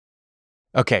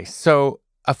Okay, so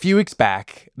a few weeks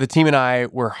back, the team and I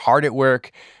were hard at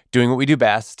work doing what we do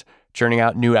best, churning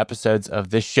out new episodes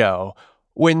of this show,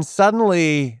 when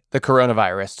suddenly the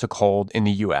coronavirus took hold in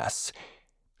the US.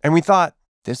 And we thought,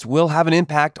 this will have an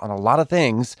impact on a lot of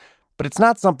things, but it's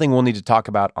not something we'll need to talk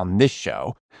about on this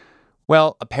show.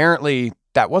 Well, apparently,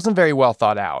 that wasn't very well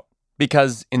thought out,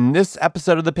 because in this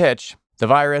episode of The Pitch, the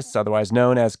virus, otherwise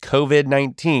known as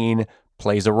COVID-19,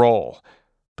 plays a role.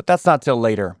 But that's not till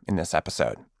later in this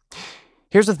episode.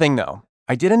 Here's the thing, though.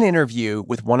 I did an interview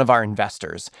with one of our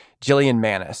investors, Jillian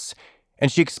Manis,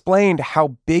 and she explained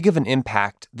how big of an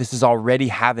impact this is already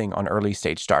having on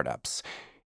early-stage startups.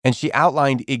 And she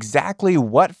outlined exactly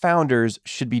what founders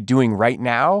should be doing right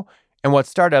now and what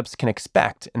startups can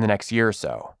expect in the next year or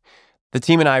so. The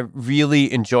team and I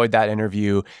really enjoyed that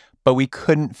interview, but we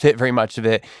couldn't fit very much of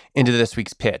it into this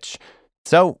week's pitch.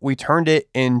 So we turned it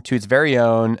into its very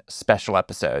own special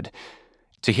episode.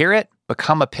 To hear it,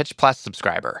 become a Pitch Plus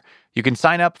subscriber. You can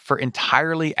sign up for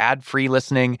entirely ad-free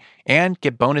listening and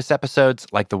get bonus episodes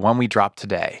like the one we dropped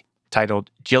today,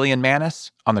 titled Jillian Manis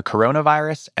on the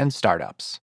Coronavirus and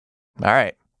Startups. All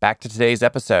right, back to today's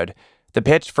episode. The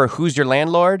pitch for Who's Your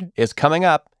Landlord is coming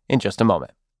up in just a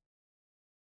moment.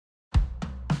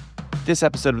 This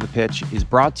episode of The Pitch is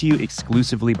brought to you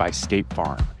exclusively by State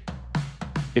Farm.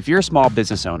 If you're a small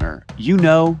business owner, you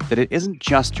know that it isn't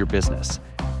just your business,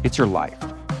 it's your life.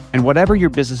 And whatever your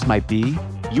business might be,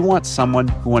 you want someone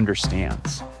who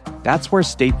understands. That's where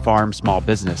State Farm Small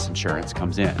Business Insurance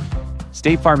comes in.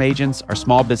 State Farm agents are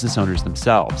small business owners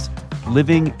themselves,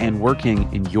 living and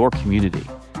working in your community.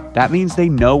 That means they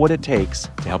know what it takes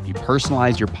to help you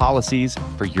personalize your policies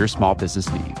for your small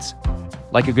business needs.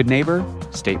 Like a good neighbor,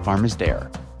 State Farm is there.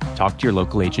 Talk to your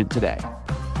local agent today.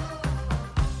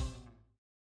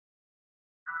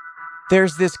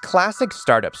 There's this classic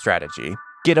startup strategy.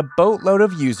 Get a boatload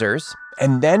of users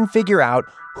and then figure out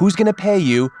who's going to pay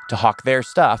you to hawk their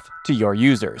stuff to your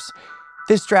users.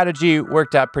 This strategy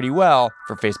worked out pretty well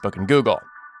for Facebook and Google.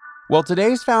 Well,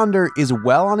 today's founder is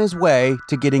well on his way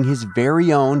to getting his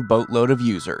very own boatload of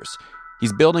users.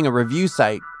 He's building a review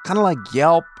site, kind of like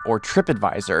Yelp or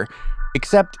TripAdvisor,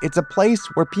 except it's a place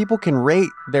where people can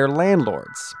rate their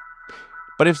landlords.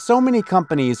 But if so many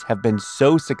companies have been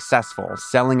so successful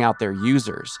selling out their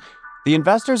users, the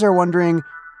investors are wondering,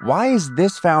 why is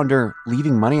this founder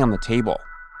leaving money on the table?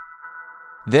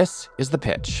 This is The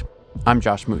Pitch. I'm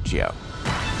Josh Muccio.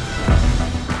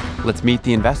 Let's meet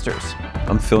the investors.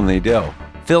 I'm Phil Nadell.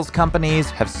 Phil's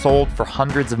companies have sold for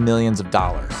hundreds of millions of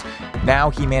dollars. Now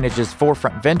he manages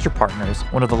Forefront Venture Partners,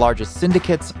 one of the largest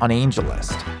syndicates on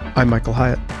AngelList. I'm Michael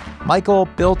Hyatt. Michael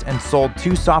built and sold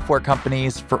 2 software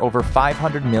companies for over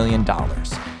 $500 million.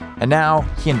 And now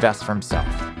he invests for himself.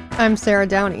 I'm Sarah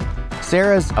Downey.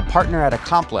 Sarah's a partner at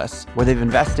Accomplice, where they've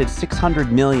invested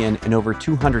 $600 million in over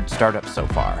 200 startups so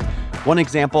far. One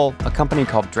example, a company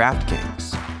called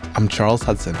DraftKings. I'm Charles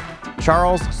Hudson.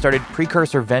 Charles started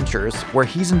Precursor Ventures, where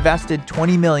he's invested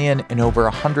 $20 million in over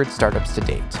 100 startups to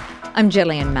date. I'm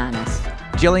Jillian Manis.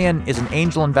 Jillian is an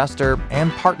angel investor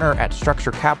and partner at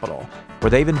Structure Capital, where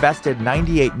they've invested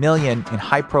 $98 million in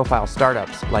high-profile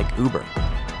startups like Uber.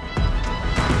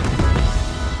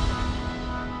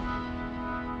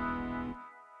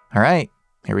 All right,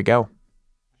 here we go.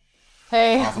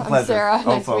 Hey, Awesome. I'm Pleasure. Sarah.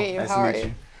 Nice to Ofo. meet you. Nice How to are meet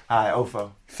you? Hi,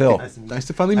 Ofo. Phil. Nice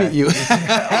to finally meet you.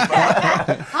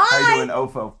 How you doing,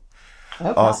 Ofo?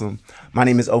 Awesome. My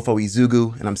name is Ofo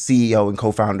Izugu, and I'm CEO and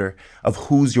co-founder of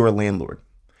Who's Your Landlord.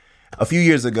 A few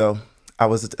years ago, I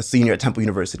was a senior at Temple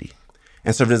University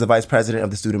and served as a vice president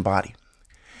of the student body.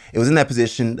 It was in that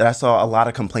position that I saw a lot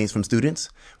of complaints from students,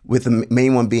 with the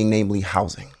main one being namely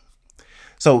housing.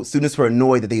 So students were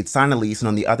annoyed that they had signed a lease, and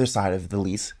on the other side of the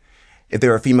lease, if they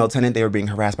were a female tenant, they were being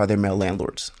harassed by their male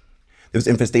landlords. There was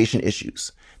infestation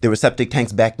issues. There were septic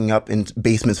tanks backing up and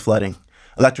basements flooding,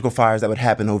 electrical fires that would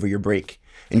happen over your break,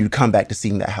 and you'd come back to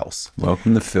seeing that house.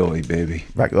 Welcome to Philly, baby.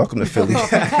 Right, welcome to Philly.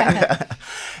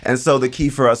 And so the key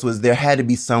for us was there had to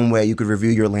be some way you could review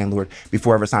your landlord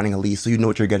before ever signing a lease, so you know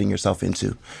what you're getting yourself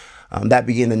into. That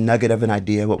began the nugget of an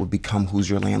idea, what would become Who's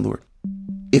Your Landlord.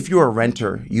 If you're a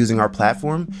renter using our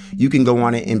platform, you can go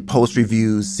on it and post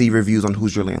reviews, see reviews on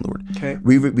Who's Your Landlord. Okay.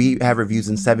 We have reviews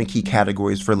in 7 key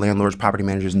categories for landlords, property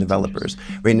managers, and developers,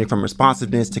 ranging from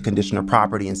responsiveness to condition of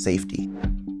property and safety.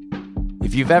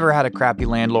 If you've ever had a crappy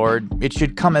landlord, it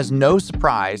should come as no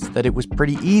surprise that it was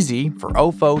pretty easy for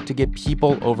Ofo to get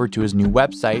people over to his new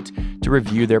website to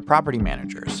review their property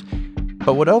managers.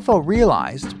 But what Ofo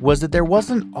realized was that there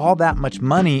wasn't all that much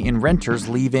money in renters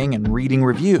leaving and reading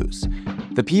reviews.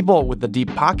 The people with the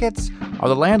deep pockets are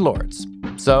the landlords.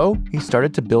 So he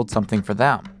started to build something for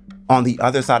them. On the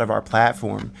other side of our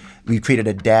platform, we've created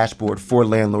a dashboard for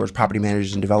landlords, property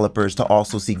managers, and developers to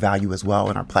also seek value as well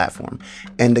in our platform.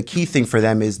 And the key thing for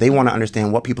them is they want to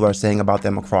understand what people are saying about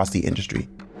them across the industry.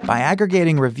 By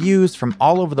aggregating reviews from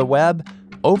all over the web,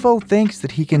 OFO thinks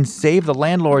that he can save the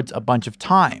landlords a bunch of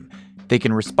time. They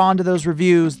can respond to those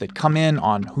reviews that come in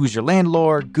on Who's Your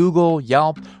Landlord, Google,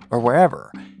 Yelp, or wherever.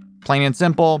 Plain and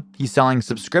simple, he's selling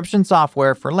subscription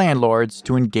software for landlords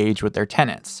to engage with their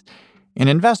tenants. In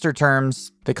investor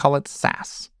terms, they call it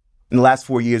SaaS. In the last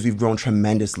 4 years, we've grown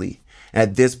tremendously. And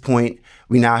at this point,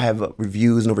 we now have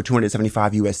reviews in over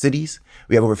 275 U.S. cities.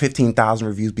 We have over 15,000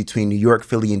 reviews between New York,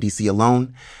 Philly, and D.C.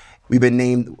 alone. We've been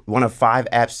named one of 5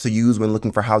 apps to use when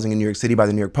looking for housing in New York City by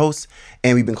the New York Post.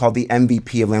 And we've been called the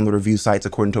MVP of landlord review sites,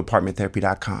 according to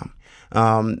apartmenttherapy.com.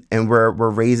 And we're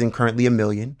raising currently $1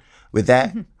 million. With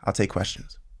that, I'll take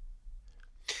questions.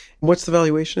 What's the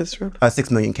valuation of this round? $6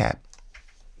 million cap.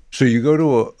 So you go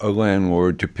to a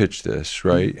landlord to pitch this,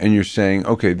 right? And you're saying,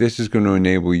 okay, this is going to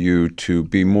enable you to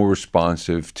be more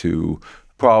responsive to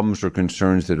problems or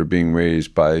concerns that are being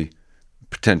raised by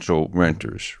potential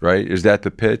renters, right? Is that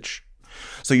the pitch?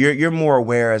 So you're more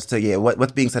aware as to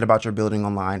what's being said about your building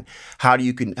online, how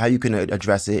you can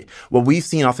address it. What we've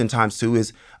seen oftentimes too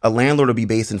is a landlord will be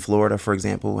based in Florida, for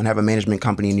example, and have a management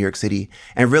company in New York City,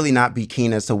 and really not be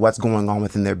keen as to what's going on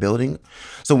within their building.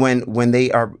 So when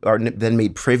they are then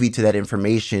made privy to that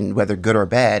information, whether good or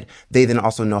bad, they then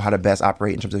also know how to best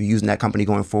operate in terms of using that company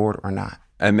going forward or not.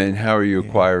 And then how are you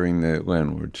acquiring the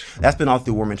landlords? That's been all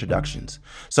through warm introductions.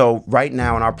 So right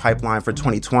now in our pipeline for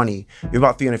 2020, we have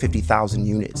about 350,000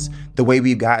 units. The way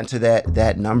we've gotten to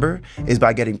that number is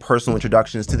by getting personal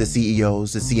introductions to the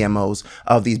CEOs, the CMOs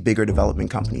of these bigger development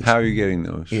companies. How are you getting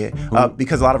those?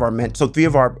 Because a lot of so 3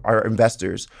 of our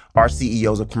investors are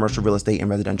CEOs of commercial real estate and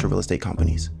residential real estate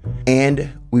companies.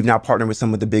 And we've now partnered with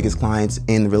some of the biggest clients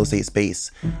in the real estate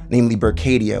space, namely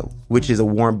Berkadia, which is a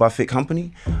Warren Buffett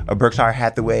company, a Berkshire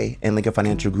Hathaway and Lincoln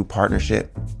Financial Group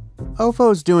partnership.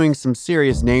 OFO's doing some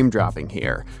serious name dropping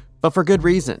here, but for good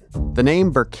reason. The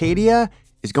name Berkadia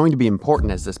is going to be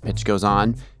important as this pitch goes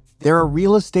on. They're a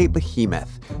real estate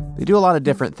behemoth. They do a lot of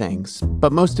different things,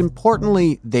 but most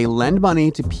importantly, they lend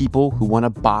money to people who want to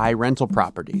buy rental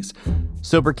properties.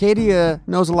 So Berkadia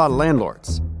knows a lot of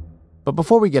landlords. But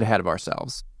before we get ahead of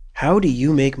ourselves, How do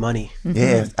you make money?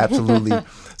 Yeah, absolutely.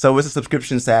 So it's a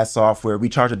subscription SaaS software. We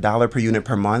charge $1 per unit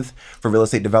per month for real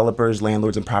estate developers,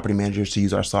 landlords, and property managers to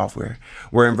use our software.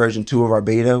 We're in version 2 of our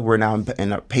beta. We're now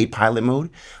in a paid pilot mode.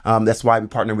 That's why we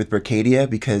partnered with Berkadia,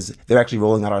 because they're actually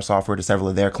rolling out our software to several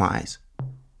of their clients.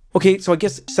 Okay, so I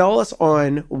guess sell us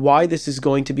on why this is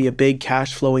going to be a big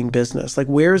cash flowing business. Like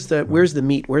where's the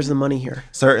meat? Where's the money here?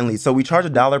 Certainly. So we charge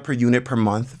 $1 per unit per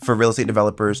month for real estate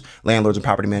developers, landlords, and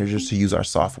property managers to use our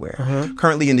software.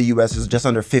 Currently in the US, there's just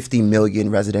under 50 million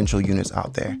residential units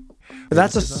out there. But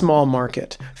that's a small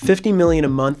market. 50 million a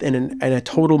month in a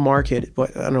total market, I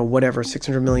don't know, whatever,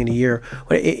 600 million a year.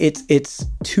 It's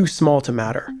too small to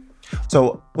matter.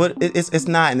 So it's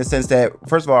not, in the sense that,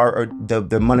 first of all,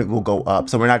 the money will go up.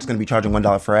 So we're not just going to be charging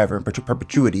 $1 forever in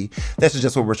perpetuity. This is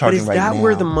just what we're charging right now. But is that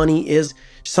where the money is?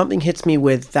 Something hits me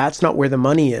with, that's not where the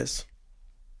money is.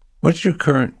 What's your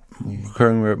current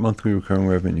monthly recurring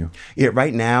revenue? Yeah,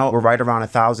 right now we're right around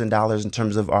 $1,000 in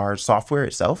terms of our software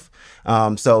itself.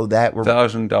 So that we're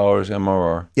 $1,000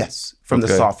 MRR. Yes, from the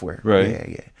software. Right.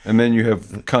 Yeah. And then you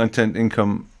have content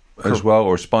income as well,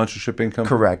 or sponsorship income?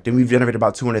 Correct. And we've generated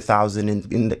about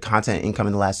 $200,000 in the content income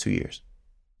in the last 2 years.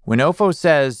 When OFO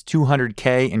says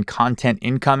 $200K in content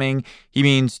incoming, he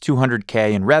means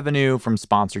 $200K in revenue from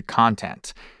sponsored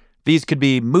content. These could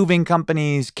be moving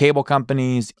companies, cable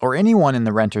companies, or anyone in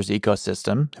the renter's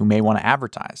ecosystem who may want to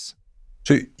advertise.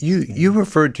 So you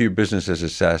referred to your business as a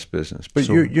SaaS business, but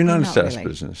you're not a SaaS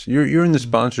business. You're in the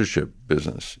sponsorship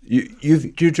business.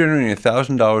 You're generating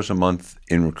 $1,000 a month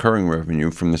in recurring revenue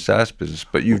from the SaaS business,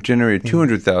 but you've generated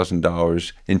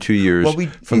 $200,000 in 2 years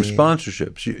from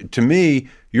sponsorships. To me,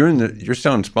 you're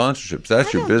selling sponsorships.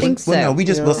 That's your business. So. Well,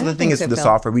 no, so the thing is, for the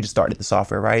software, we just started the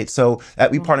software, right? So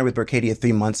we partnered with Berkadia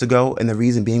 3 months ago, and the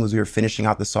reason being was we were finishing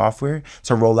out the software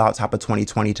to roll out top of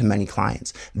 2020 to many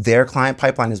clients, their client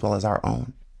pipeline as well as our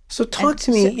own. So talk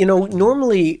to me,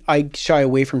 normally I shy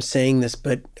away from saying this,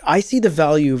 but I see the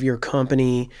value of your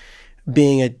company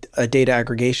being a data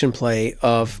aggregation play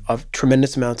of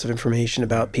tremendous amounts of information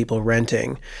about people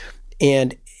renting.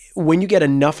 And when you get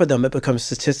enough of them, it becomes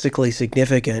statistically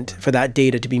significant for that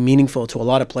data to be meaningful to a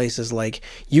lot of places. Like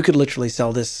you could literally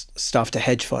sell this stuff to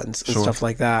hedge funds and stuff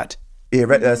like that. Yeah,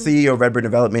 CEO of Redbird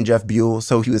Development, Jeff Buell.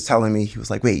 So he was telling me, he was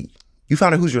like, wait, you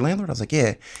founded Who's Your Landlord? I was like,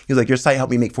 yeah. He was like, your site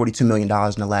helped me make $42 million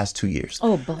in the last 2 years.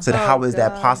 I said, how is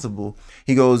that possible?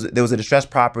 He goes, there was a distressed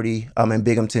property in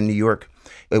Binghamton, New York.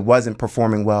 It wasn't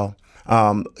performing well.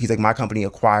 He's like, my company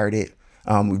acquired it.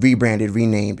 We rebranded,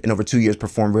 renamed, and over 2 years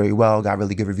performed very well, got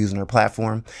really good reviews on our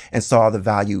platform, and saw the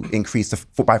value increase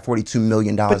by $42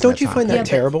 million. But don't you find that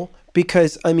terrible?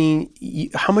 Because, I mean,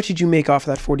 how much did you make off of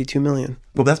that $42 million?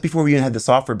 Well, that's before we even had the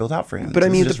software built out for him. But I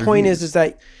mean, the point is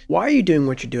that why are you doing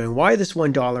what you're doing? Why this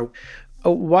 $1?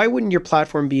 Why wouldn't your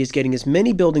platform be as getting as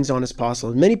many buildings on as possible,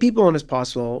 as many people on as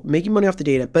possible, making money off the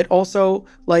data, but also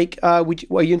like, are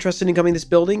you interested in coming to this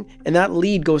building? And that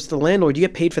lead goes to the landlord. You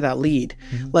get paid for that lead.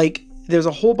 Like, there's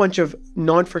a whole bunch of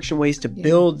non-friction ways to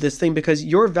build this thing because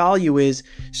your value is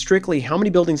strictly how many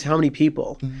buildings, how many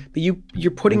people. But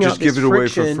you're putting out this friction. Just give it away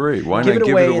for free. Why not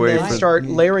give it away and then start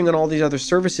layering on all these other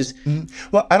services?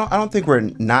 Well, I don't think we're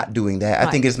not doing that. I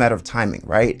think it's a matter of timing,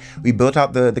 right? We built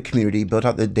out the community, built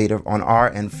out the data on our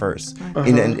end first, and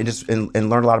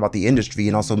learned a lot about the industry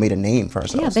and also made a name for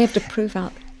ourselves. Yeah, they have to prove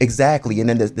out. Exactly. And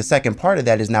then the second part of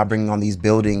that is now bringing on these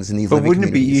buildings and these living communities.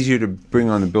 But wouldn't it be easier to bring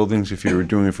on the buildings if you were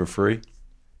doing it for free?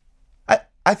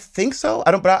 I think so.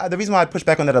 The reason why I push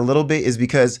back on that a little bit is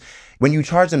because when you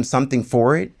charge them something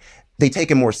for it, they take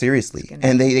it more seriously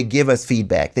and they give us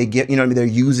feedback. They get, they're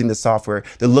using the software.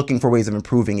 They're looking for ways of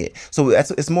improving it. So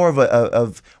it's more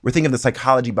of we're thinking of the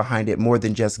psychology behind it more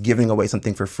than just giving away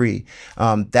something for free.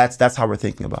 That's how we're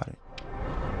thinking about it.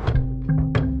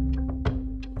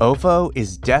 OFO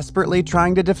is desperately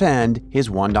trying to defend his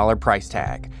 $1 price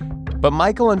tag. But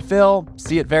Michael and Phil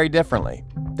see it very differently.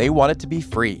 They want it to be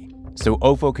free, so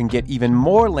OFO can get even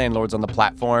more landlords on the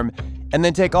platform and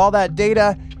then take all that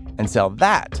data and sell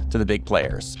that to the big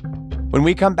players. When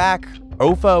we come back,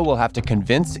 OFO will have to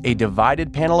convince a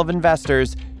divided panel of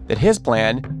investors that his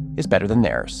plan is better than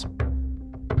theirs.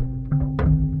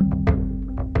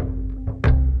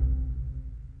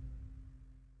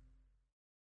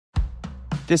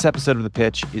 This episode of The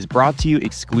Pitch is brought to you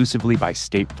exclusively by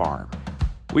State Farm.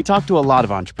 We talk to a lot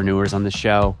of entrepreneurs on this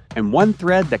show, and one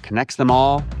thread that connects them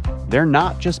all, they're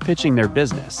not just pitching their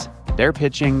business, they're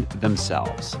pitching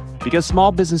themselves. Because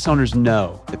small business owners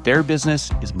know that their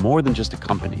business is more than just a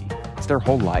company, it's their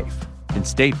whole life. And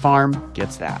State Farm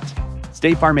gets that.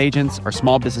 State Farm agents are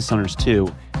small business owners too,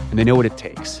 and they know what it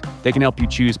takes. They can help you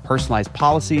choose personalized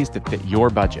policies that fit your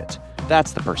budget.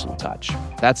 That's the personal touch.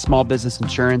 That's small business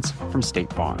insurance from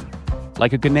State Farm.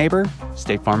 Like a good neighbor,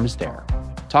 State Farm is there.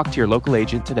 Talk to your local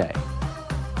agent today.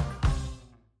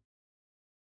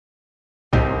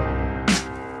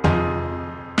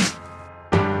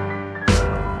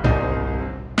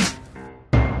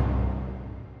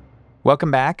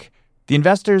 Welcome back. The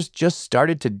investors just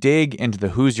started to dig into the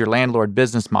Who's Your Landlord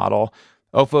business model.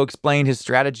 OFO explained his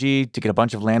strategy to get a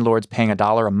bunch of landlords paying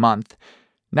 $1 a month.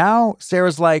 Now,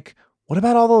 Sarah's like, what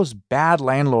about all those bad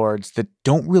landlords that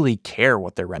don't really care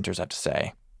what their renters have to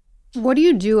say? What do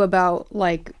you do about,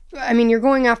 you're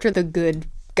going after the good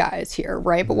guys here,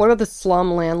 right? But what about the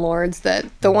slum landlords, that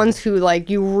the ones who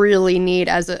you really need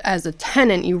as a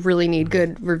tenant, you really need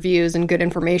good reviews and good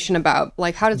information about?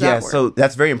 How does that work? Yeah, so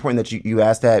that's very important that you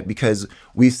asked that, because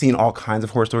we've seen all kinds of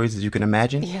horror stories, as you can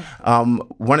imagine. Yeah.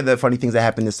 One of the funny things that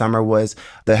happened this summer was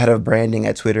the head of branding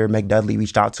at Twitter, Meg Dudley,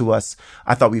 reached out to us.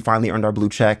 I thought we finally earned our blue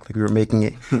check, we were making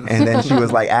it. And then she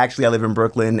was like, actually, I live in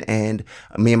Brooklyn, and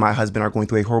me and my husband are going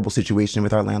through a horrible situation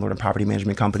with our landlord and property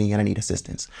management company, and I need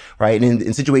assistance, right? And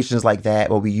in situations like that,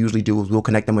 what we usually do is we'll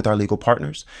connect them with our legal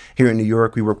partners. Here in New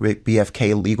York, we work with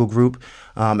BFK Legal Group,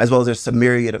 as well as there's a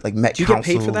myriad of Met Counsel. Do you get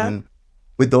paid for that?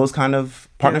 With those kind of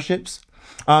partnerships?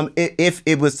 Yeah. If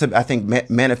it was to, I think,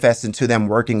 manifest into them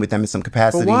working with them in some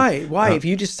capacity. But why? If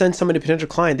you just send somebody a potential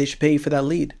client, they should pay you for that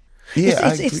lead. Yeah,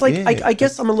 I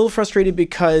guess I'm a little frustrated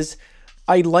because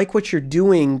I like what you're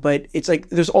doing, but it's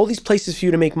there's all these places for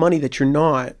you to make money that you're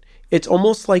not. It's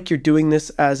almost like you're doing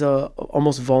this as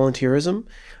almost volunteerism.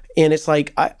 And it's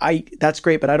I that's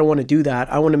great, but I don't want to do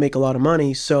that. I want to make a lot of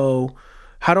money. So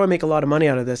how do I make a lot of money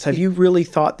out of this? Have you really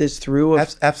thought this through?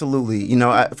 Absolutely.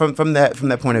 From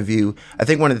that point of view, I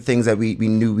think one of the things that we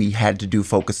knew we had to do,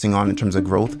 focusing on in terms of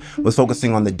growth, was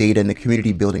focusing on the data and the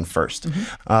community building first.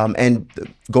 Mm-hmm. And the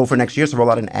goal for next year is to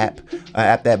roll out an app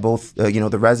that both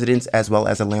the residents as well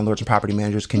as the landlords and property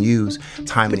managers can use.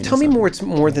 But tell me more. It's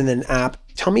more than an app.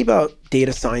 Tell me about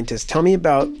data scientists. Tell me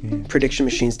about prediction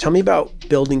machines. Tell me about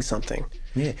building something.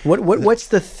 Yeah. What's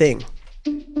the thing?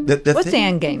 What's the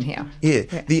end game here?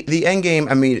 Yeah. The end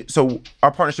game, so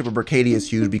our partnership with Berkadia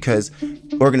is huge because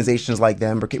organizations like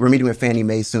them, we're meeting with Fannie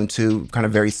Mae soon too, kind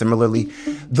of very similarly.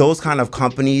 Those kind of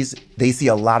companies, they see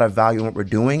a lot of value in what we're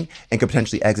doing and could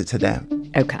potentially exit to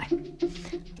them. Okay.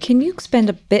 Can you expand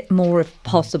a bit more, if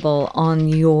possible, on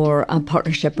your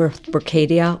partnership with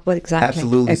Berkadia? What exactly?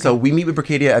 Absolutely. Okay. So we meet with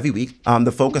Berkadia every week.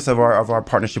 The focus of our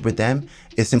partnership with them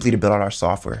is simply to build out our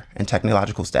software and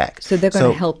technological stack. So they're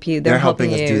going to help you. They're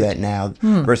helping us do that now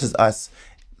versus us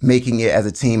making it as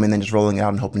a team and then just rolling it out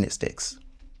and hoping it sticks.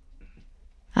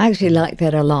 I actually like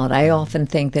that a lot. I often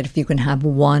think that if you can have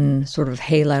one sort of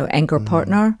halo anchor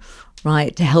partner,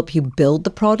 right, to help you build the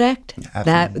product,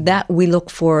 that we look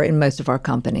for in most of our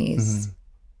companies.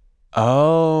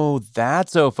 Oh,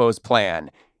 that's OFO's plan.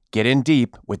 Get in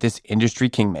deep with this industry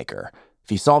kingmaker. If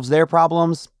he solves their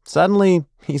problems, suddenly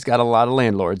he's got a lot of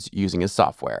landlords using his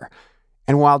software.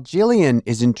 And while Jillian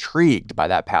is intrigued by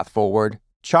that path forward,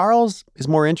 Charles is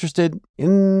more interested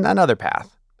in another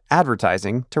path,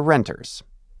 advertising to renters.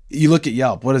 You look at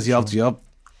Yelp. What is Yelp to Yelp?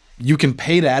 You can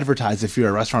pay to advertise if you're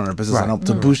a restaurant or a business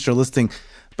to boost your listing,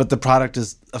 but the product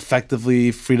is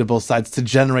effectively free to both sides to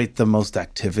generate the most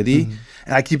activity.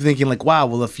 And I keep thinking like, wow,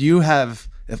 well, if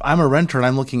I'm a renter and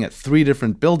I'm looking at 3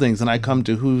 different buildings and I come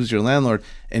to Who's Your Landlord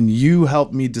and you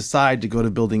help me decide to go to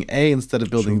building A instead of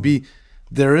building B,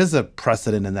 there is a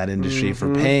precedent in that industry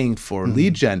for paying for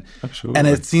lead gen. Absolutely. And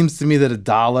it seems to me that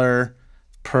 $1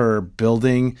 per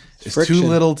building is too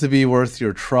little to be worth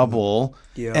your trouble.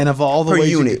 And of all the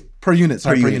ways per unit.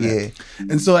 Yeah.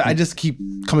 And so I just keep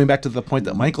coming back to the point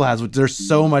that Michael has, which there's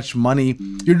so much money.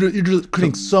 You're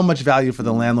creating so much value for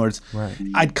the landlords. Right.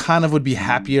 I kind of would be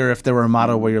happier if there were a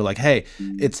model where you're like, hey,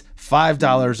 it's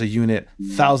 $5 a unit,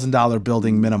 $1,000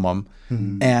 building minimum.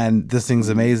 And this thing's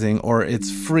amazing, or it's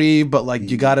free, but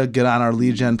like you got to get on our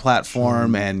lead gen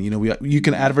platform, and you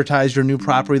can advertise your new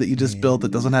property that you just built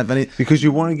that doesn't have any, because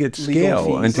you want to get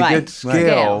scale, and to get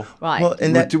scale, well,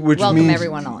 and that which welcome means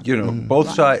everyone on.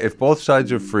 Both sides. If both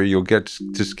sides are free, you'll get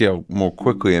to scale more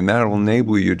quickly, and that'll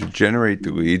enable you to generate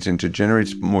the leads and to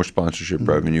generate more sponsorship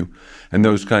revenue and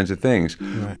those kinds of things.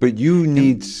 But you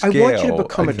need scale. I want you to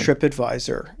become a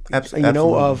TripAdvisor,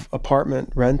 of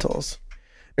apartment rentals.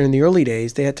 In the early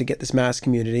days, they had to get this mass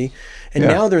community, and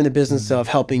now they're in the business of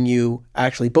helping you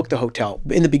actually book the hotel.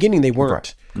 In the beginning, they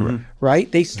weren't, right?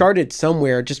 They started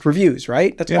somewhere, just reviews,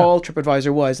 right? That's all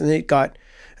TripAdvisor was, and it got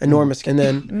enormous. And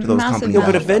then,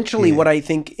 but eventually, what I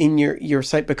think in your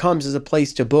site becomes is a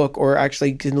place to book, or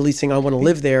actually at least saying, I want to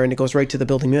live there, and it goes right to the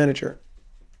building manager.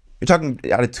 You're talking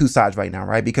out of 2 sides right now,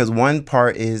 right? Because one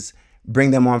part is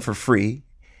bring them on for free,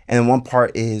 and then one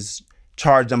part is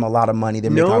charge them a lot of money.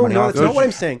 No, that's not what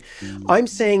I'm saying. I'm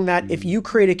saying that if you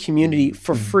create a community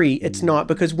for free, it's not,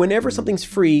 because whenever something's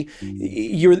free,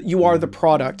 you are the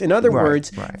product. In other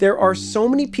words, there are so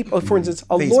many people. For instance,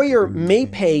 a lawyer may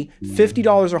pay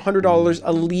 $50 or $100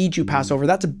 a lead you pass over.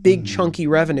 That's a big chunky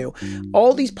revenue.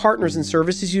 All these partners and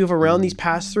services you have around these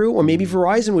pass through, or maybe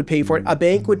Verizon would pay you for it, a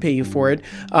bank would pay you for it,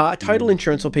 title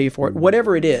insurance will pay you for it,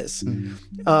 whatever it is.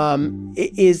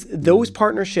 Those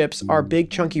partnerships are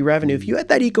big chunky revenue. If you had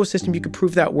that ecosystem, you could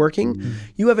prove that working,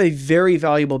 you have a very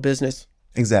valuable business.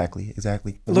 Exactly.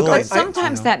 Look,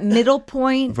 sometimes that middle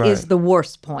point is the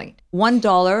worst point.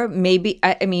 $1, maybe,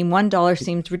 $1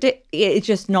 seems ridiculous. It's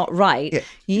just not right. Yeah.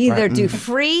 You either do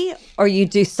free or you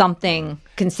do something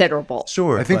considerable.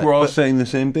 Sure. I think we're all saying the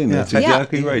same thing. That's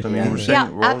exactly right. We're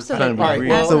all absolutely.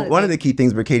 So one of the key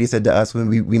things Berkadia said to us when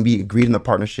we agreed on the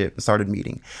partnership and started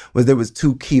meeting was there was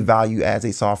 2 key value adds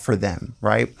they saw for them,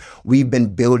 right? We've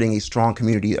been building a strong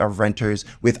community of renters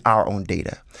with our own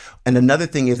data. And another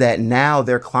thing is that now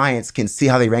their clients can see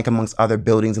how they rank amongst other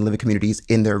buildings and living communities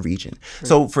in their region. Right.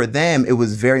 So for them, it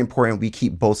was very important we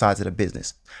keep both sides of the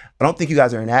business. I don't think you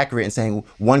guys are inaccurate in saying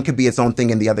one could be its own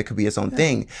thing and the other could be its own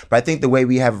thing. But I think the way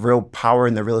we have real power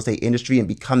in the real estate industry and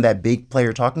become that big player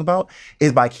you're talking about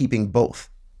is by keeping both.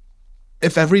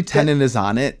 If every tenant is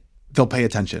on it, they'll pay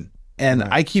attention. And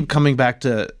I keep coming back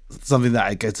to something that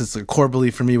I guess it's a core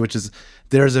belief for me, which is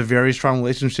there's a very strong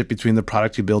relationship between the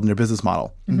product you build and your business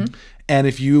model. And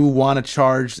if you want to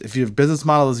charge, if your business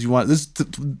model is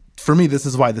for me, this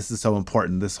is why this is so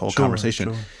important, this whole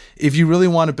conversation. If you really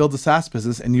want to build a SaaS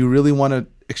business and you really want to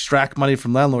extract money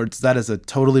from landlords, that is a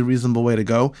totally reasonable way to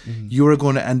go. You are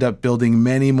going to end up building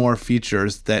many more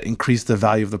features that increase the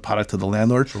value of the product to the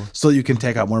landlord so that you can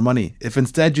take out more money. If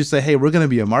instead you say, hey, we're going to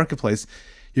be a marketplace,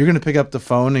 you're going to pick up the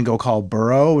phone and go call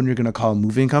Burrow, and you're going to call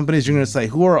moving companies. You're going to say,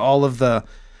 who are all of the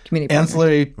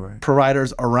ancillary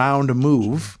providers around a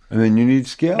move? And then you need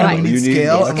scale. And we need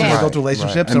scale, and we're going to build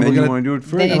relationships. And then you want to do it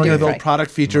free. And we're going to build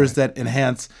product features that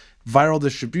enhance viral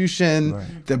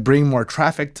distribution, that bring more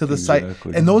traffic to the site.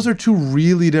 And those are 2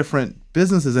 really different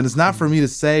businesses. And it's not for me to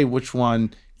say which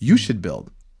one you should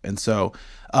build. And so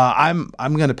I'm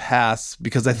going to pass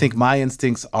because I think my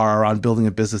instincts are on building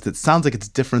a business that sounds like it's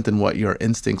different than what your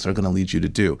instincts are going to lead you to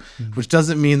do, which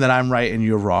doesn't mean that I'm right and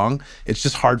you're wrong. It's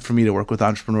just hard for me to work with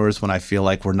entrepreneurs when I feel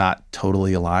like we're not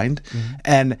totally aligned.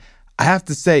 And I have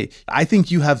to say, I think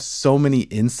you have so many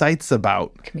insights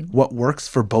about what works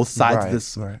for both sides of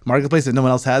this marketplace that no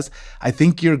one else has. I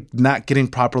think you're not getting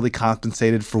properly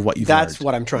compensated for what you've learned. That's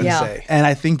what I'm trying to say. And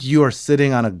I think you are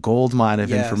sitting on a gold mine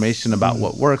of information about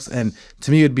what works. And to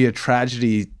me, it would be a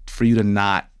tragedy for you to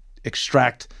not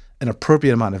extract an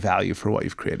appropriate amount of value for what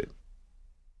you've created.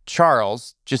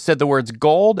 Charles just said the words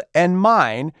gold and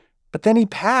mine, but then he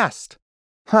passed.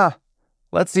 Huh.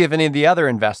 Let's see if any of the other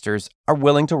investors are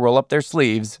willing to roll up their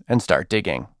sleeves and start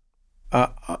digging.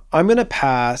 I'm going to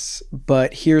pass,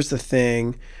 but here's the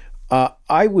thing.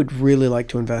 I would really like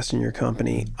to invest in your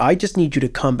company. I just need you to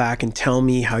come back and tell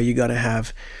me how you're going to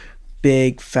have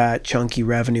big, fat, chunky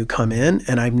revenue come in,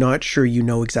 and I'm not sure you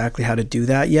know exactly how to do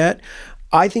that yet.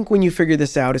 I think when you figure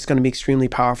this out, it's going to be extremely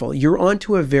powerful. You're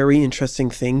onto a very interesting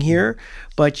thing here,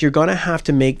 but you're going to have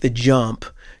to make the jump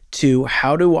to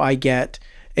how do I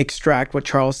extract what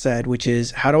Charles said, which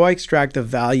is how do I extract the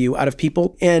value out of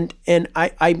people? And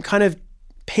I'm kind of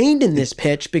pained in this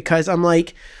pitch because I'm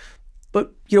like,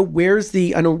 but where's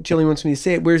the, I know Jillian wants me to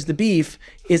say it, where's the beef?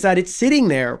 Is that it's sitting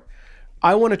there.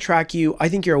 I want to track you. I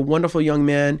think you're a wonderful young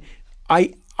man.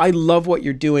 I love what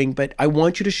you're doing, but I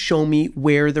want you to show me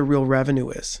where the real revenue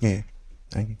is. Yeah,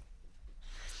 thank you.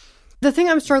 The thing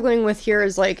I'm struggling with here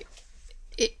is like,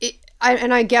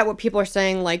 I get what people are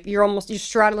saying, like you're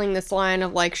straddling this line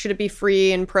of like, should it be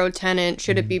free and pro tenant?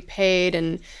 Should it be paid?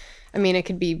 And I mean, it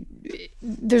could be,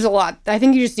 there's a lot. I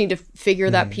think you just need to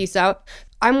figure that piece out.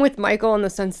 I'm with Michael in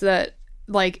the sense that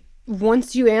like,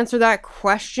 once you answer that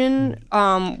question,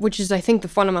 which is I think the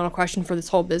fundamental question for this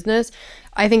whole business,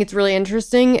 I think it's really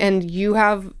interesting and you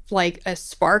have like a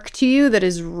spark to you that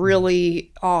is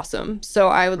really awesome. So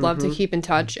I would love to keep in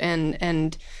touch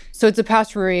and so it's a pass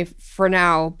for me for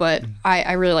now, but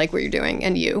I really like what you're doing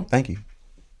and you. Thank you.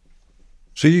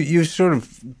 So you've sort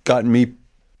of gotten me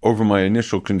over my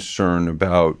initial concern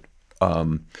about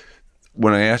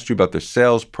when I asked you about the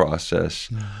sales process,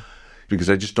 because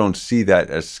I just don't see that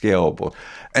as scalable.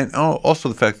 And also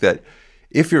the fact that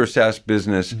if you're a SaaS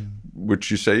business, which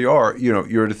you say you are,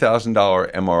 you're at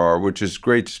 $1,000 MRR, which is a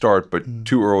great start, but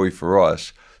too early for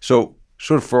us. So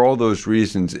sort of for all those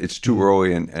reasons, it's too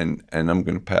early and I'm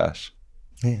going to pass.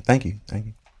 Yeah, thank you. Thank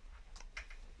you.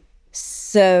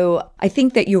 So I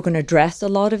think that you're going to address a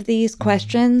lot of these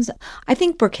questions. I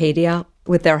think Berkadia,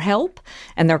 with their help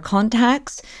and their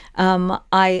contacts,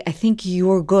 I think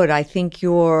you're good. I think you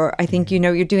know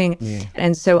what you're doing. Yeah.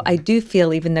 And so I do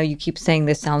feel, even though you keep saying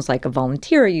this sounds like a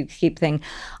volunteer, you keep saying,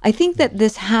 I think that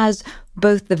this has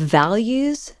both the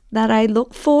values that I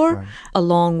look for,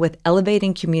 along with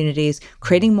elevating communities,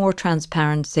 creating more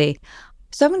transparency.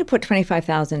 So I'm going to put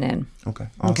 25,000 in. Okay.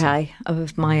 Awesome. Okay,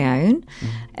 of my own.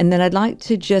 And then I'd like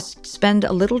to just spend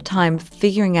a little time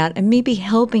figuring out and maybe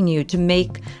helping you to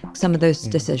make some of those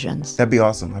decisions. That'd be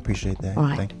awesome. I appreciate that. All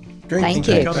right. Thank you. Great. Thank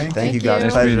you. Thank you,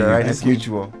 guys. Pleasure. Right? It's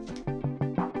mutual.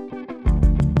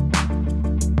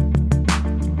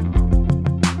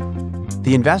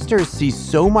 The investors see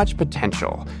so much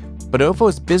potential, but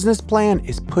OFO's business plan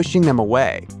is pushing them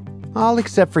away. All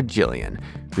except for Jillian,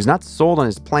 who's not sold on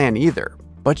his plan either.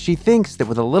 But she thinks that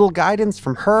with a little guidance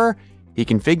from her, he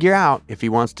can figure out if he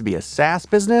wants to be a SaaS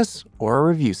business or a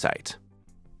review site.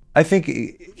 I think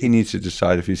he needs to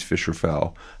decide if he's fish or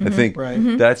fowl. I think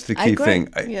that's the key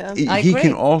thing. He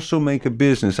can also make a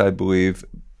business, I believe,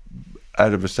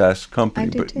 out of a SaaS company,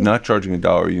 but not charging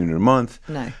 $1 a unit a month.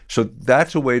 No. So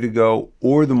that's a way to go.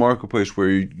 Or the marketplace where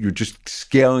you're just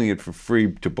scaling it for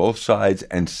free to both sides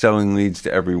and selling leads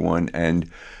to everyone and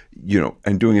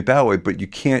doing it that way. But you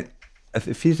can't,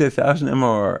 if he's at 1,000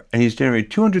 MRR and he's generating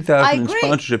 200,000 in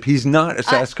sponsorship, he's not a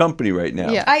SaaS company right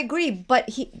now. Yeah, I agree, but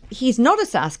he's not a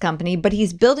SaaS company, but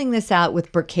he's building this out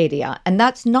with Berkadia, and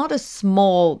that is not a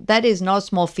small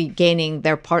feat gaining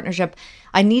their partnership.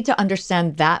 I need to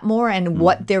understand that more and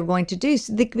what they're going to do,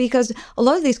 because a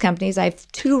lot of these companies, I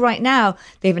have two right now,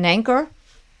 they have an anchor,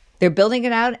 they're building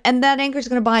it out, and that anchor is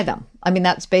going to buy them. I mean,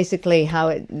 that's basically how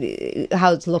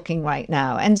it's looking right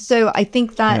now. And so I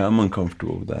think that... Yeah, I'm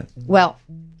uncomfortable with that. Well,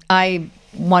 I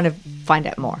want to find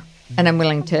out more, and I'm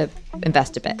willing to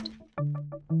invest a bit.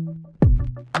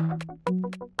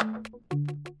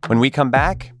 When we come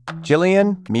back,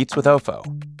 Jillian meets with OFO,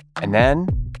 and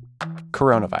then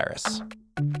coronavirus.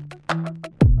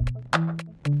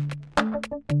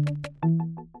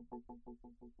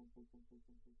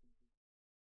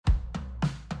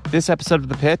 This episode of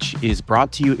The Pitch is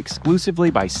brought to you exclusively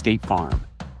by State Farm.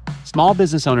 Small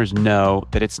business owners know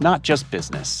that it's not just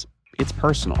business, it's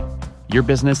personal. Your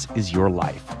business is your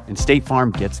life, and State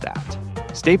Farm gets that.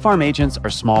 State Farm agents are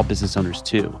small business owners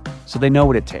too, so they know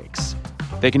what it takes.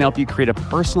 They can help you create a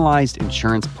personalized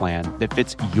insurance plan that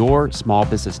fits your small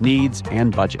business needs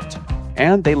and budget.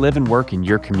 And they live and work in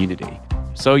your community.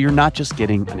 So you're not just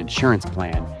getting an insurance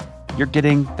plan, you're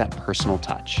getting that personal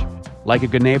touch. Like a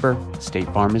good neighbor,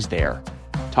 State Farm is there.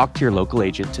 Talk to your local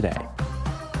agent today.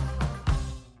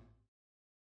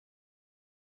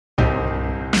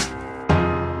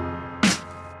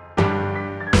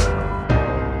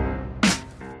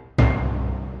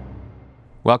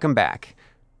 Welcome back.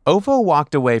 Ofo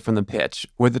walked away from the pitch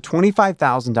with a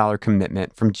 $25,000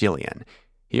 commitment from Jillian.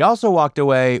 He also walked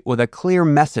away with a clear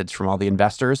message from all the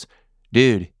investors.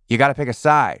 Dude, you got to pick a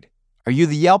side. Are you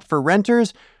the Yelp for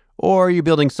renters, or are you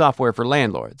building software for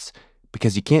landlords?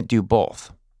 Because you can't do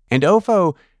both. And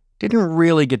Ofo didn't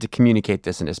really get to communicate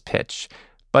this in his pitch,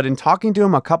 but in talking to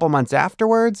him a couple months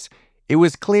afterwards, it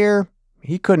was clear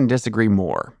he couldn't disagree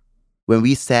more. When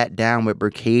we sat down with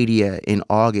Berkadia in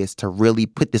August to really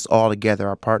put this all together,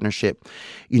 our partnership,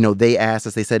 they asked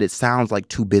us, they said, it sounds like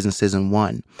two businesses in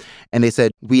one. And they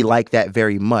said, we like that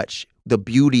very much. The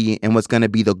beauty and what's going to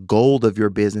be the gold of your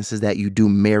business is that you do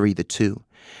marry the two.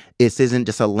 This isn't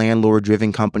just a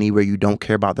landlord-driven company where you don't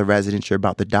care about the residents, you're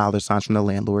about the dollar signs from the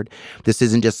landlord. This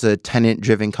isn't just a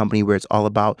tenant-driven company where it's all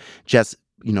about just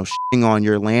shitting on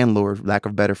your landlord, lack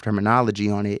of better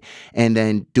terminology on it, and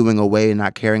then doing away and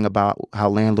not caring about how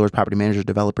landlords, property managers,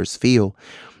 developers feel.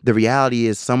 The reality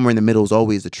is somewhere in the middle is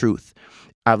always the truth.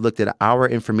 I've looked at our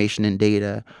information and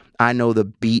data. I know the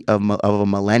beat of a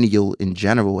millennial in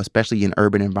general, especially in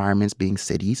urban environments, being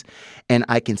cities, and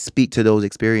I can speak to those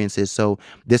experiences. So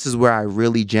this is where I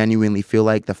really genuinely feel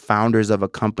like the founders of a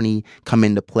company come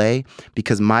into play,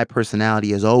 because my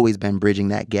personality has always been bridging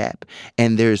that gap.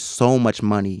 And there's so much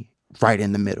money right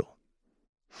in the middle.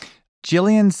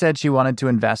 Jillian said she wanted to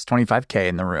invest $25K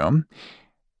in the room,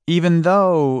 even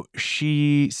though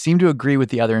she seemed to agree with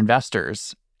the other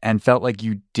investors and felt like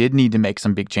you did need to make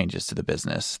some big changes to the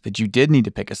business, that you did need to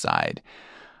pick a side.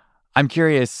 I'm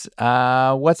curious,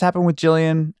 what's happened with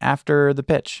Jillian after the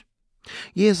pitch?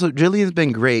 Yeah, so Jillian's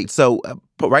been great. So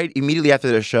right immediately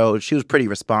after the show, she was pretty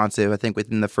responsive, I think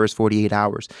within the first 48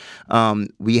 hours.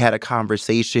 We had a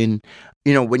conversation.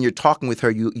 When you're talking with her,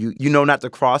 you know not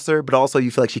to cross her, but also you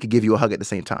feel like she could give you a hug at the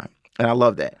same time. And I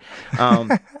love that.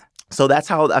 So that's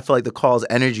how I feel like the call's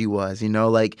energy was,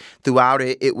 throughout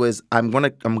it was, I'm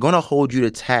gonna hold you to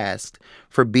task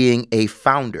for being a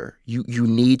founder. You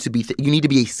need to be a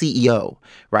CEO,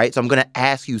 right? So I'm gonna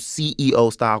ask you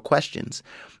CEO style questions,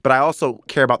 but I also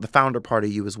care about the founder part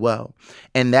of you as well.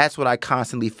 And that's what I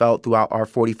constantly felt throughout our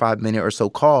 45-minute or so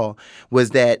call, was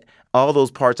that all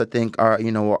those parts I think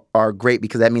are great,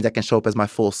 because that means I can show up as my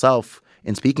full self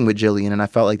in speaking with Jillian, and I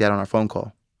felt like that on our phone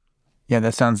call. Yeah,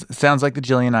 that sounds like the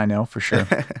Jillian I know, for sure.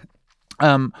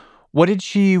 What did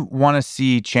she want to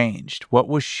see changed? What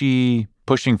was she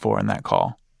pushing for in that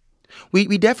call?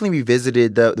 We definitely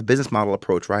revisited the business model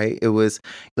approach, right? It was,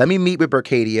 let me meet with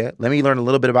Berkadia. Let me learn a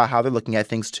little bit about how they're looking at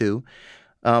things too.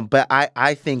 But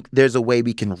I think there's a way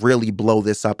we can really blow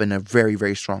this up in a very,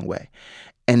 very strong way.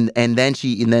 And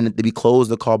then we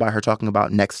closed the call by her talking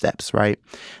about next steps, right?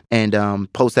 And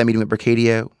post that meeting with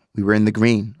Berkadia, we were in the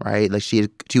green, right? Like she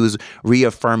was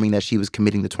reaffirming that she was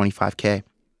committing the $25K.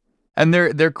 And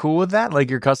they're cool with that? Like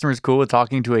your customer's cool with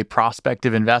talking to a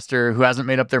prospective investor who hasn't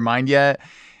made up their mind yet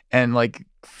and like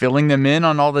filling them in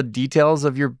on all the details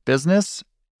of your business?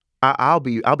 I'll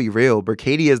be real.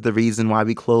 Berkadia is the reason why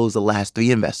we closed the last 3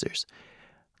 investors.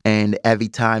 And every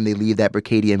time they leave that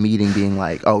Berkadia meeting being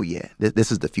like, oh yeah,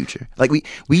 this is the future. Like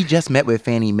we just met with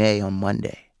Fannie Mae on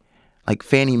Monday. Like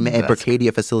Fannie Mae and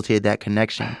Berkadia facilitated that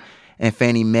connection. And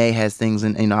Fannie Mae has things,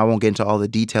 and I won't get into all the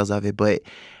details of it, but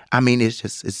I mean,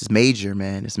 it's major,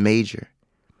 man. It's major.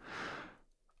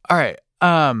 All right.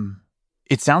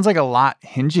 It sounds like a lot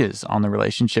hinges on the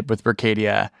relationship with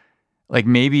Berkadia. Like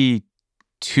maybe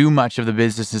too much of the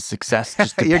business's success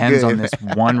just depends on this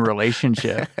one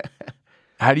relationship.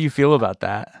 How do you feel about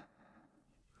that?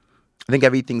 I think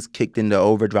everything's kicked into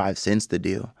overdrive since the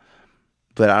deal.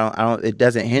 But I don't. It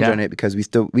doesn't hinge on it, because we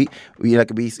in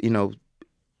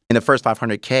the first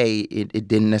 $500K, it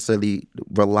didn't necessarily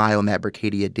rely on that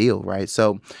Berkadia deal, right?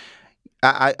 So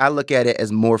I look at it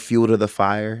as more fuel to the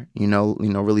fire,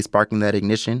 really sparking that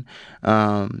ignition,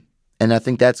 and I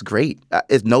think that's great.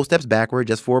 It's no steps backward,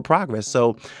 just forward progress.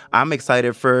 So I'm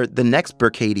excited for the next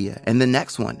Berkadia and the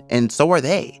next one, and so are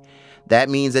they. That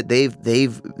means that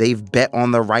they've bet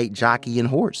on the right jockey and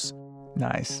horse.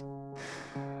 Nice.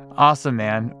 Awesome,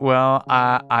 man. Well,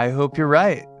 I hope you're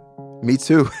right. Me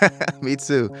too. Me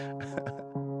too.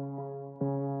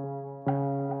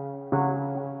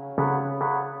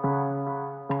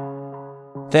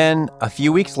 Then, a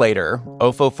few weeks later,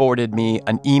 Ofo forwarded me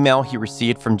an email he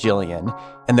received from Jillian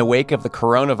in the wake of the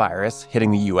coronavirus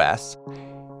hitting the US.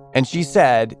 And she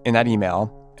said in that email,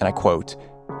 and I quote,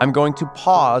 "I'm going to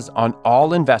pause on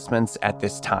all investments at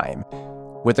this time.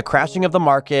 With the crashing of the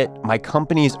market, my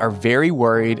companies are very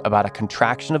worried about a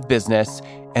contraction of business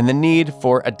and the need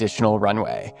for additional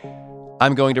runway.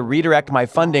 I'm going to redirect my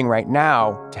funding right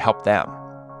now to help them."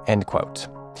 End quote.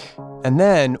 And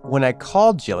then when I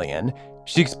called Jillian,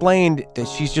 she explained that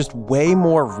she's just way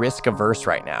more risk averse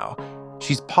right now.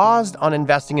 She's paused on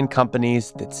investing in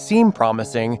companies that seem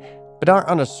promising, but aren't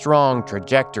on a strong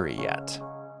trajectory yet.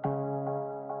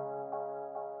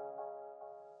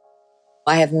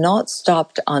 I have not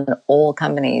stopped on all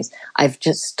companies. I've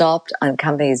just stopped on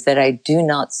companies that I do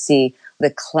not see the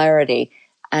clarity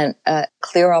and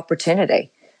clear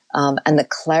opportunity and the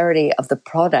clarity of the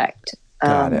product.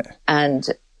 Got it. And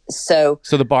so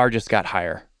the bar just got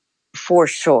higher. For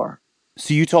sure.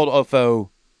 So you told Ofo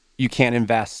you can't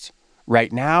invest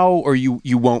right now, or you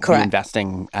won't Correct. be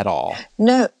investing at all?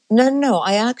 No.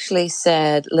 I actually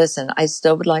said, listen, I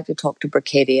still would like to talk to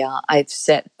Bricadia. I've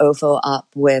set Ofo up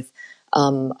with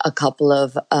a couple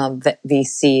of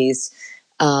VCs.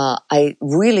 I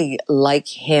really like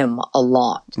him a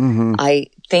lot. Mm-hmm. I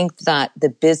think that the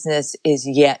business is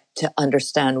yet to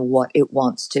understand what it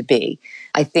wants to be.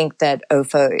 I think that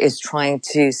Ofo is trying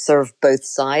to serve both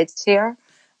sides here.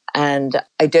 And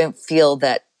I don't feel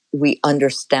that we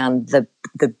understand the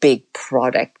big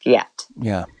product yet.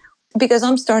 Yeah. Because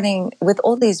I'm starting with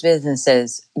all these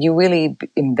businesses, you really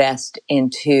invest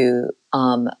into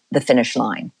the finish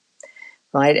line.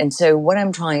 Right. And so what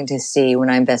I'm trying to see when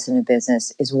I invest in a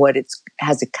business is what it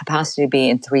has a capacity to be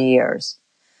in 3 years,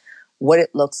 what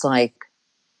it looks like.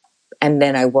 And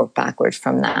then I work backwards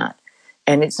from that.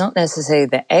 And it's not necessarily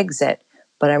the exit,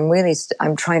 but I'm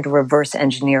trying to reverse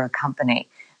engineer a company.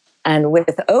 And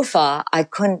with Ofo, I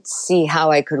couldn't see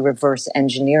how I could reverse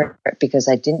engineer it because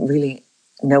I didn't really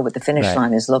know what the finish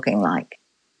line is looking like.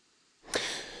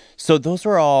 So those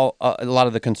were all a lot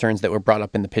of the concerns that were brought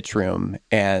up in the pitch room.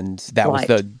 And that was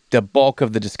the bulk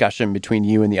of the discussion between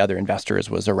you and the other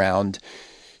investors was around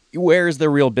where's the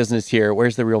real business here?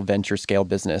 Where's the real venture scale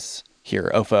business here,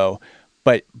 Ofo?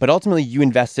 But ultimately you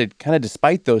invested kind of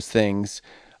despite those things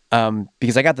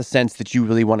because I got the sense that you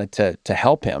really wanted to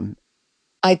help him.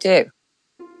 I do.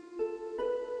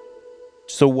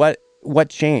 So what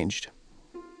changed?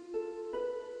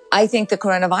 I think the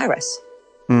coronavirus.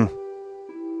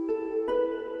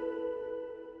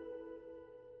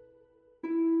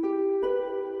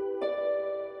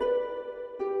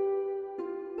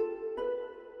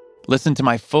 Listen to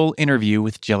my full interview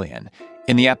with Jillian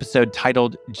in the episode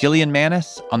titled Jillian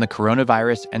Manis on the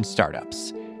Coronavirus and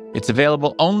Startups. It's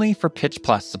available only for Pitch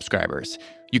Plus subscribers.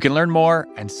 You can learn more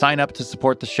and sign up to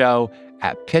support the show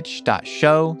at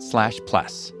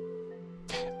pitch.show/plus.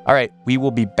 All right, we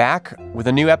will be back with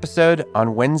a new episode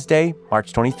on Wednesday,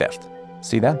 March 25th.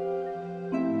 See you then.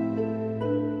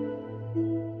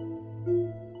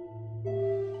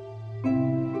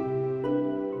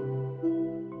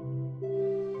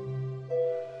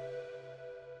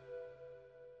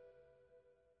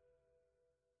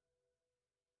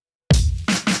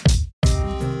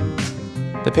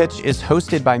 The Pitch is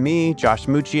hosted by me, Josh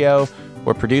Muccio.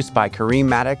 We're produced by Kareem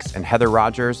Maddox and Heather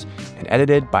Rogers and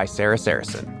edited by Sarah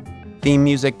Saracen. Theme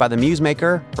music by The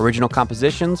Musemaker, original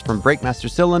compositions from Breakmaster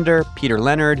Cylinder, Peter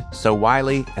Leonard, So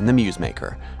Wiley, and The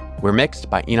Musemaker. We're mixed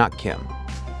by Enoch Kim.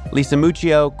 Lisa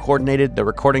Muccio coordinated the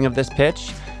recording of this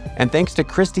pitch, and thanks to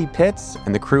Christy Pitts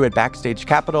and the crew at Backstage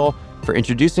Capital for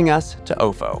introducing us to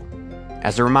Ofo.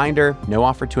 As a reminder, no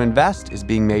offer to invest is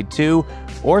being made to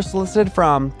or solicited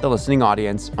from the listening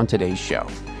audience on today's show.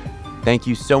 Thank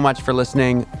you so much for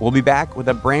listening. We'll be back with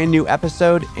a brand new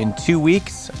episode in 2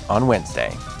 weeks on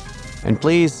Wednesday. And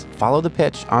please follow The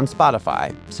Pitch on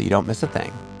Spotify so you don't miss a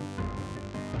thing.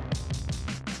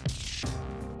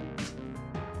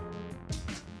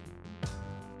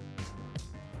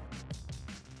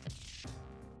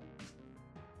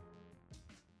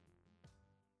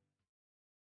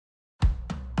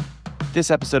 This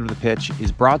episode of The Pitch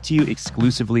is brought to you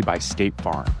exclusively by State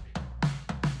Farm.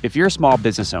 If you're a small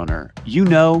business owner, you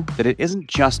know that it isn't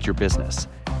just your business,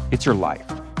 it's your life.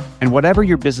 And whatever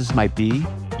your business might be,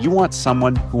 you want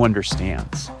someone who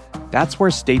understands. That's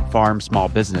where State Farm Small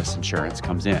Business Insurance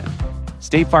comes in.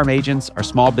 State Farm agents are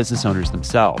small business owners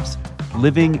themselves,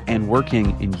 living and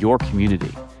working in your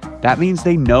community. That means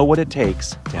they know what it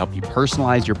takes to help you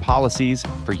personalize your policies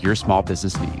for your small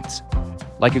business needs.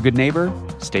 Like a good neighbor,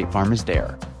 State Farm is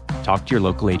there. Talk to your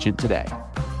local agent today.